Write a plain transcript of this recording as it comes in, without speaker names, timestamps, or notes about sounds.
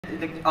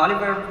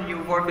Oliver, you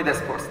work with the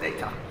sports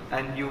data,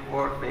 and you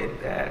work with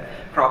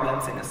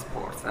problems in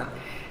sports. And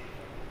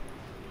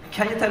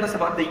can you tell us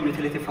about the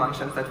utility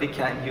functions that we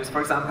can use,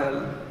 for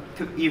example,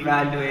 to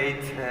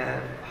evaluate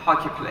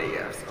hockey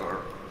players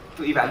or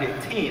to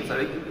evaluate teams?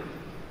 Or,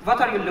 what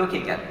are you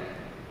looking at?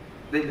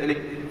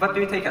 What do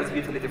you take as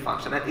utility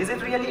function? And is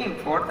it really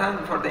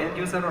important for the end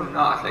user or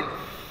not?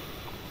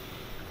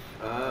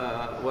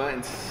 Well,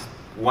 it's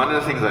one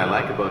of the things I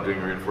like about doing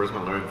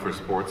reinforcement learning for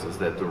sports is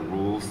that the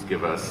rules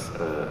give us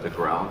a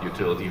ground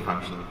utility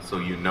function. So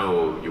you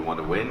know you want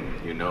to win.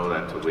 You know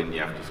that to win you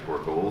have to score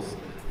goals,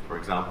 for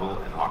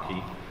example, in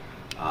hockey.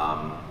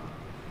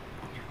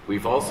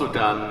 We've also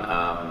done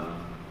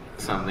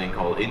something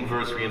called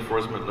inverse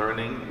reinforcement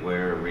learning,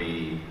 where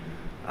we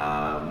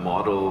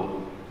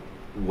model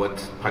what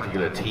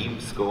particular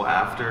teams go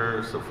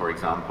after. So for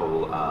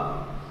example,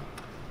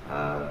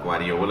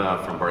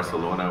 Guardiola from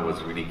Barcelona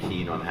was really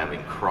keen on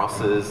having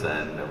crosses,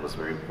 and that was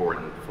very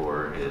important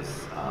for his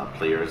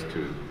players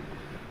to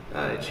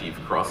achieve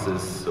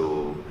crosses.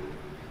 So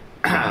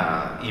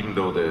even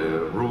though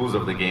the rules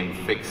of the game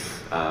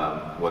fix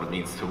what it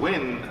means to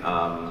win,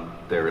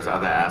 there's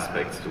other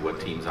aspects to what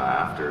teams are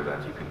after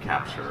that you can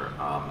capture.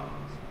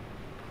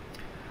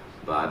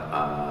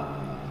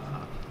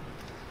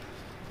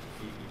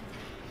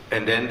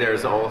 And then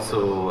there's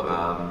also,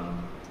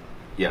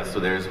 so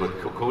there's what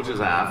coaches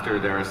are after.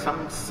 There are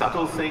some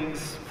subtle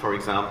things, for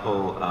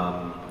example,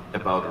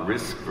 about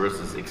risk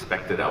versus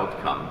expected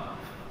outcome.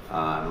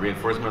 In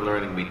reinforcement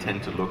learning, we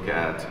tend to look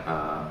at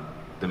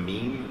the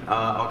mean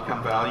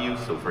outcome value.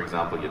 So for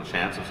example, your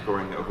chance of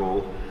scoring a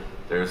goal.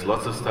 There's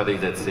lots of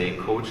studies that say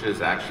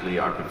coaches actually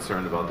are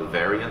concerned about the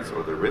variance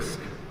or the risk.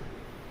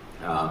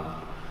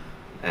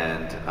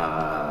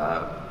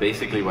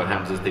 Basically what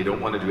happens is they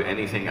don't want to do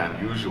anything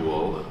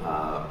unusual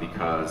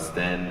because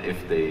then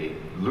if they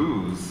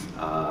lose,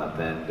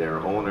 then their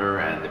owner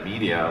and the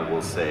media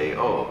will say,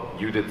 oh,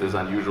 you did this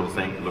unusual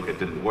thing, look, it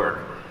didn't work.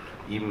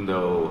 Even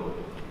though,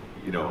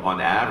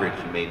 on average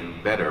you may do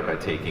better by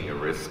taking a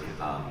risk.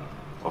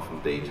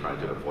 Often they try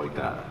to avoid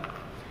that.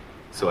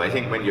 So I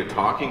think when you're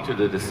talking to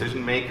the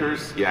decision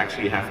makers, you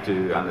actually have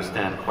to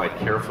understand quite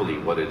carefully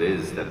what it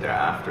is that they're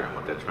after and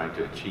what they're trying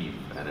to achieve.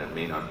 And it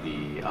may not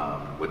be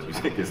what you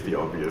think is the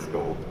obvious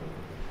goal.